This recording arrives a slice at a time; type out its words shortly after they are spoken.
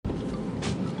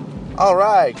All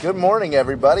right, good morning,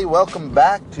 everybody. Welcome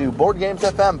back to Board Games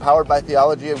FM, powered by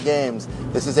Theology of Games.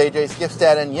 This is AJ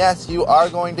Skifstad, and yes, you are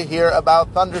going to hear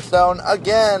about Thunderstone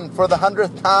again for the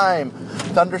 100th time.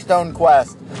 Thunderstone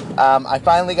Quest. I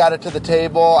finally got it to the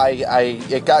table.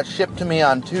 It got shipped to me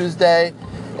on Tuesday,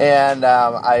 and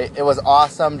it was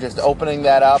awesome just opening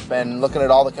that up and looking at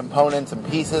all the components and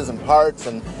pieces and parts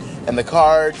and the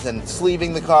cards and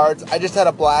sleeving the cards. I just had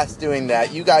a blast doing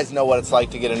that. You guys know what it's like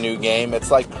to get a new game.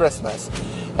 It's like Christmas.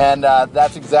 And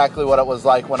that's exactly what it was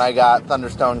like when I got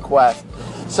Thunderstone Quest.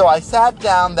 So I sat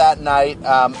down that night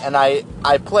and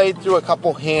I played through a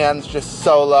couple hands just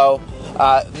solo.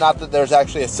 Not that there's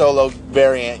actually a solo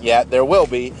variant yet. There will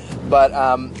be. But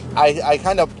I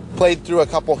kind of played through a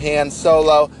couple hands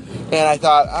solo. And I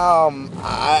thought,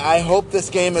 I hope this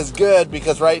game is good,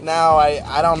 because right now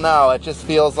I don't know. It just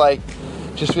feels like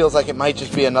it might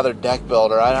just be another deck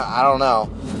builder. I don't know.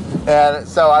 And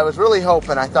so I was really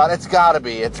hoping. I thought it's gotta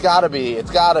be.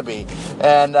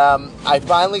 And I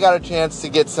finally got a chance to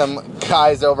get some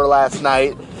guys over last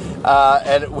night,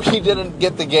 and we didn't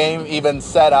get the game even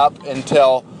set up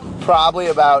until probably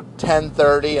about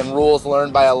 10:30, and rules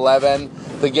learned by 11.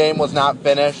 The game was not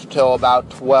finished till about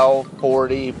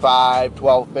 12:45,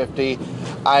 12:50.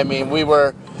 I mean,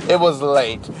 it was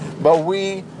late, but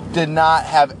we did not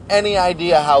have any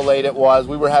idea how late it was.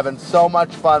 We were having so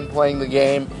much fun playing the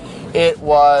game. It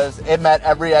met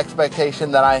every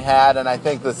expectation that I had, and I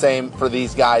think the same for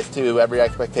these guys too, every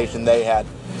expectation they had.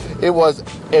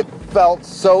 It felt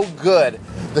so good.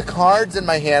 The cards in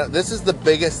my hand, this is the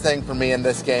biggest thing for me in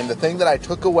this game. The thing that I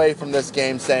took away from this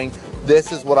game saying,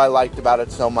 this is what I liked about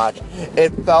it so much.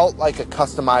 It felt like a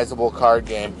customizable card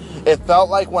game. It felt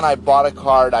like when I bought a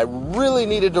card, I really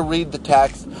needed to read the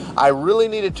text. I really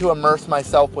needed to immerse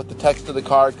myself with the text of the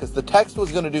card, because the text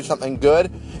was going to do something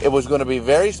good. It was going to be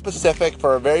very specific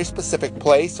for a very specific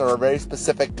place or a very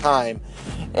specific time.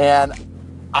 And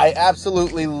I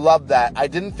absolutely loved that. I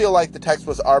didn't feel like the text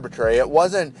was arbitrary. It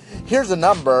wasn't, here's a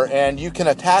number and you can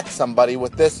attack somebody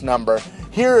with this number.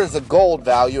 Here is a gold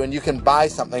value and you can buy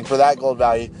something for that gold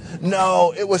value.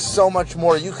 No, it was so much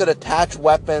more. You could attach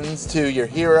weapons to your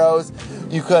heroes.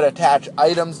 You could attach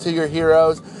items to your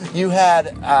heroes. You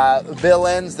had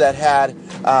villains that had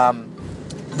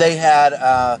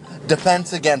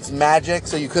defense against magic,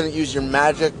 so you couldn't use your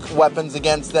magic weapons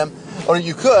against them. Or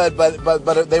you could, but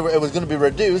it was going to be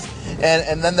reduced.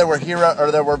 And then there were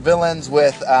villains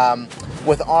with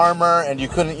armor, and you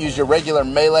couldn't use your regular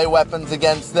melee weapons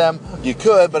against them. You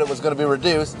could, but it was going to be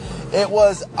reduced.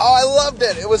 I loved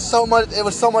it. It was so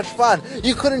much fun.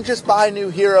 You couldn't just buy new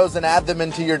heroes and add them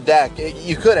into your deck.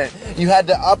 You couldn't. You had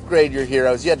to upgrade your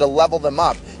heroes. You had to level them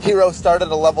up. Heroes start at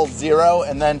a level 0,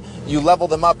 and then you level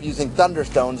them up using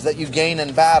Thunderstones that you gain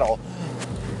in battle.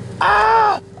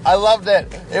 I loved it.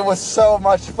 It was so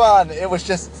much fun. It was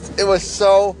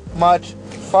so much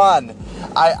fun.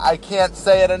 I can't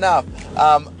say it enough.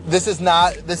 This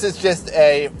is just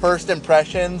a first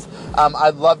impressions.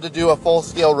 I'd love to do a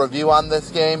full-scale review on this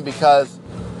game because,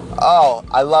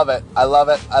 I love it.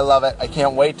 I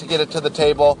can't wait to get it to the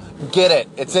table. Get it.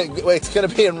 It's going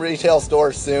to be in retail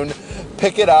stores soon.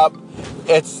 Pick it up.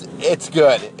 It's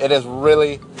good. It is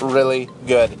really, really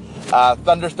good.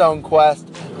 Thunderstone Quest.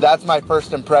 That's my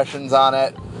first impressions on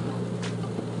it.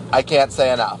 I can't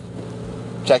say enough.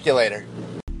 Check you later.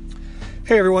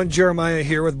 Hey everyone, Jeremiah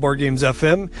here with Board Games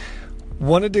FM.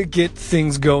 Wanted to get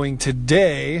things going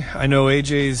today. I know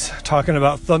AJ's talking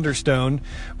about Thunderstone,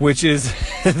 which is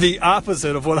the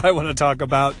opposite of what I want to talk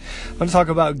about. I want to talk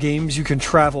about games you can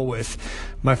travel with.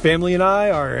 My family and I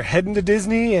are heading to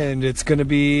Disney, and it's going to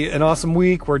be an awesome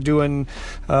week. We're doing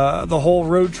the whole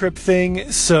road trip thing,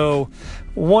 so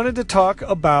wanted to talk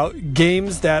about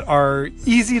games that are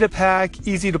easy to pack,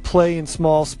 easy to play in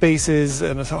small spaces,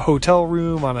 in a hotel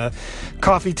room, on a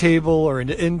coffee table, or an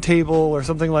end table, or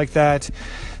something like that.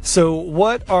 So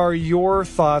what are your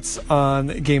thoughts on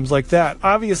games like that?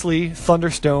 Obviously,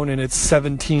 Thunderstone and its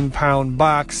 17-pound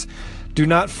box do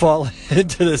not fall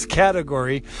into this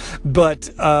category, but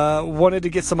wanted to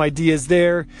get some ideas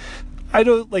there. I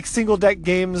know single deck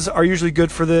games are usually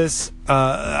good for this.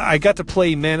 I got to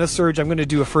play Mana Surge. I'm going to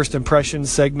do a first impression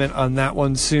segment on that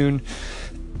one soon.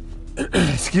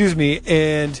 Excuse me.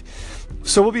 And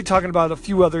so we'll be talking about a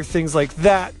few other things like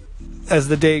that as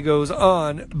the day goes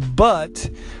on, but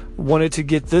wanted to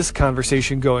get this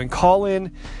conversation going. Call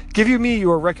in, give me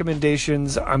your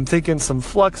recommendations. I'm thinking some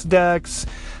Flux decks,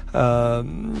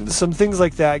 some things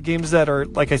like that. Games that are,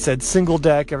 like I said, single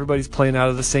deck. Everybody's playing out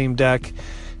of the same deck.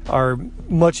 Are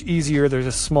much easier. There's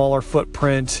a smaller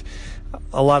footprint.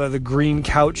 A lot of the green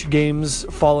couch games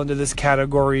fall into this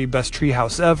category. Best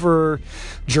Treehouse Ever,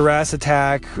 Jurassic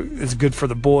Attack is good for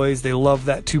the boys. They love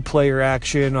that 2-player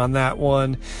action on that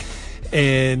one.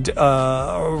 And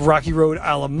Rocky Road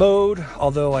a la mode,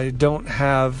 although I don't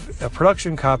have a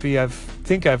production copy. I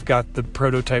think I've got the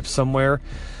prototype somewhere.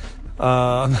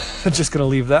 I'm just going to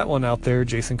leave that one out there,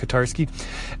 Jason Kotarski.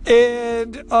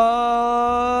 And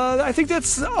I think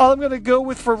that's all I'm going to go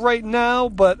with for right now,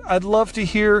 but I'd love to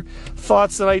hear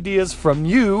thoughts and ideas from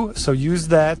you. So use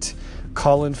that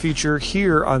call-in feature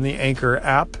here on the Anchor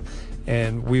app,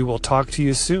 and we will talk to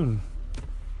you soon.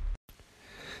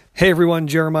 Hey everyone,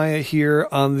 Jeremiah here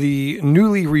on the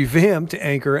newly revamped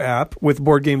Anchor app with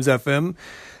Board Games FM.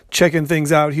 Checking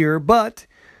things out here, but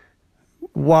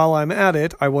while I'm at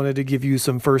it, I wanted to give you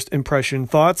some first impression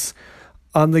thoughts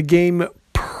on the game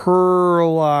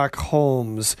Sherlock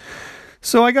Holmes.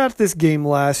 So I got this game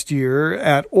last year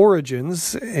at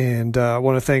Origins, and I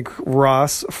want to thank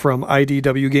Ross from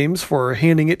IDW Games for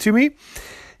handing it to me.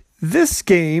 This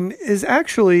game is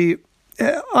actually,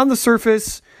 on the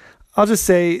surface, I'll just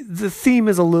say the theme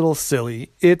is a little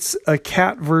silly. It's a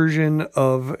cat version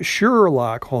of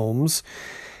Sherlock Holmes,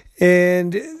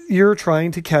 and you're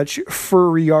trying to catch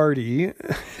Furiarty.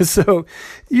 So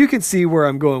you can see where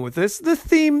I'm going with this. The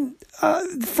theme,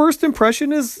 first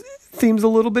impression is, theme's a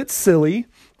little bit silly,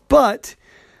 but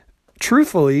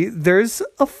truthfully, there's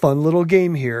a fun little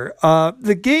game here.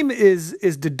 The game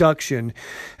is deduction.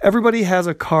 Everybody has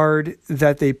a card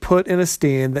that they put in a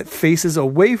stand that faces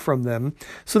away from them,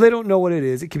 so they don't know what it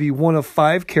is. It could be one of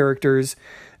 5 characters,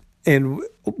 and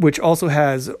which also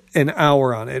has an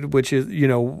hour on it, which is,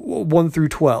 1 through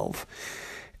 12.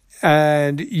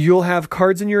 And you'll have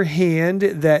cards in your hand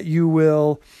that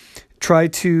you'll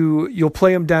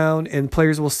play them down, and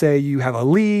players will say you have a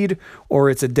lead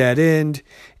or it's a dead end.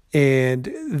 And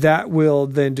that will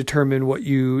then determine what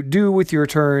you do with your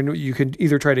turn. You can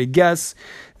either try to guess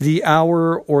the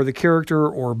hour or the character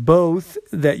or both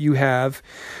that you have,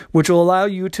 which will allow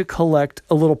you to collect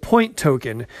a little point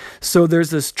token. So there's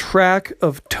this track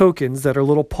of tokens that are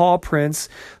little paw prints.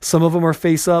 Some of them are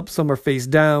face up, some are face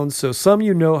down. So some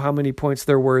you know how many points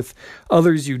they're worth,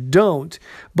 others you don't.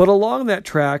 But along that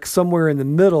track, somewhere in the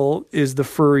middle, is the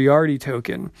Furiarty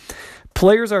token.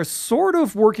 Players are sort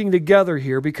of working together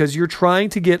here because you're trying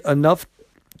to get enough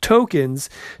tokens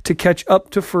to catch up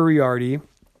to Furiarty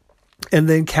and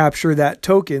then capture that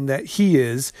token that he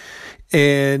is.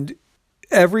 And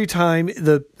every time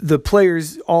the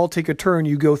players all take a turn,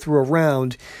 you go through a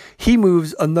round, he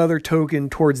moves another token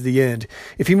towards the end.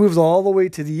 If he moves all the way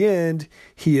to the end,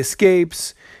 he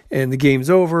escapes and the game's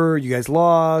over. You guys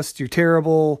lost. You're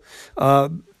terrible.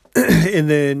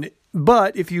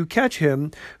 But if you catch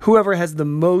him, whoever has the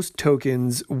most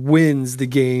tokens wins the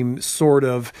game, sort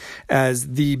of,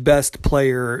 as the best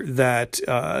player that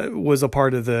was a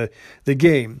part of the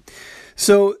game.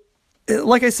 So,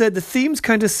 like I said, the theme's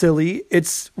kind of silly.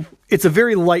 It's a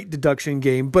very light deduction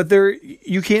game, but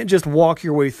you can't just walk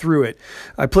your way through it.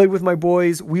 I played with my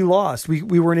boys. We lost. We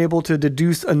weren't able to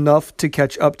deduce enough to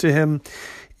catch up to him.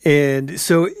 And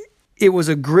so it was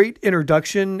a great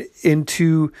introduction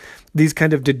into these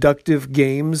kind of deductive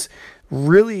games.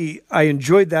 Really, I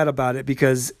enjoyed that about it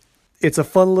because it's a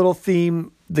fun little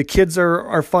theme. The kids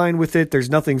are fine with it. There's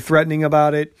nothing threatening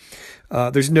about it.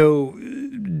 There's no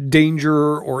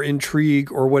danger or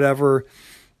intrigue or whatever.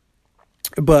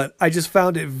 But I just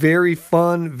found it very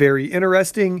fun, very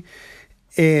interesting.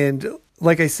 And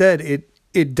like I said,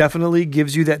 it definitely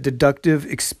gives you that deductive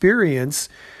experience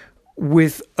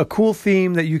with a cool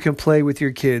theme that you can play with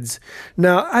your kids.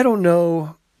 Now, I don't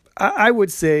know. I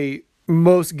would say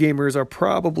most gamers are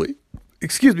probably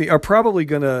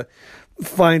going to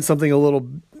find something a little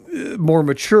more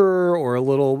mature or a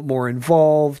little more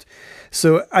involved.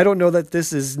 So I don't know that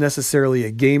this is necessarily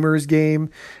a gamer's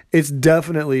game. It's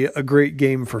definitely a great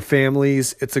game for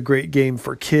families. It's a great game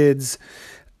for kids.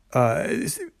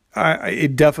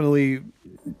 It definitely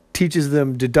teaches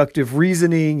them deductive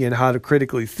reasoning and how to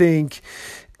critically think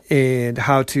and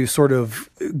how to sort of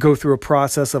go through a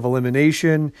process of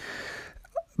elimination.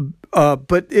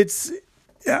 But it's,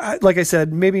 like I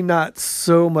said, maybe not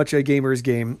so much a gamer's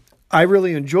game. I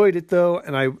really enjoyed it though,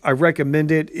 and I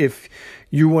recommend it if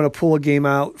you want to pull a game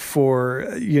out for,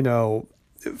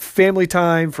 family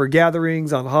time, for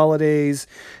gatherings on holidays,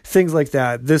 things like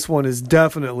that. This one is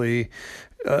definitely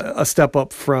a step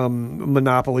up from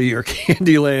Monopoly or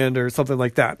Candyland or something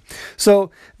like that. So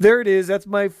there it is. That's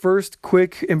my first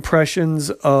quick impressions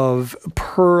of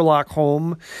Per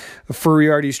Lockholm,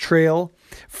 Furiarty's Trail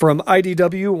from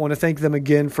IDW. I want to thank them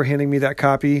again for handing me that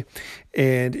copy.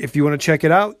 And if you want to check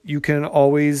it out, you can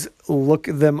always look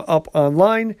them up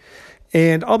online.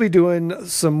 And I'll be doing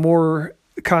some more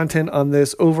content on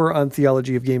this over on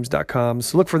theologyofgames.com.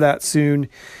 So look for that soon.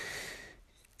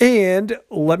 And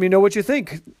let me know what you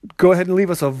think. Go ahead and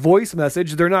leave us a voice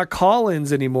message. They're not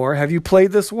call-ins anymore. Have you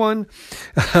played this one?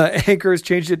 Anchor has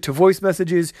changed it to voice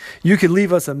messages. You can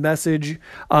leave us a message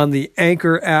on the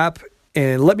Anchor app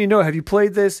and let me know, have you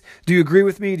played this? Do you agree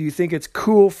with me? Do you think it's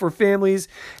cool for families?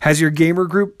 Has your gamer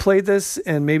group played this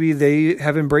and maybe they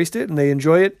have embraced it and they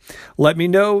enjoy it? Let me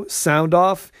know. Sound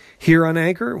off here on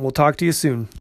Anchor, and we'll talk to you soon.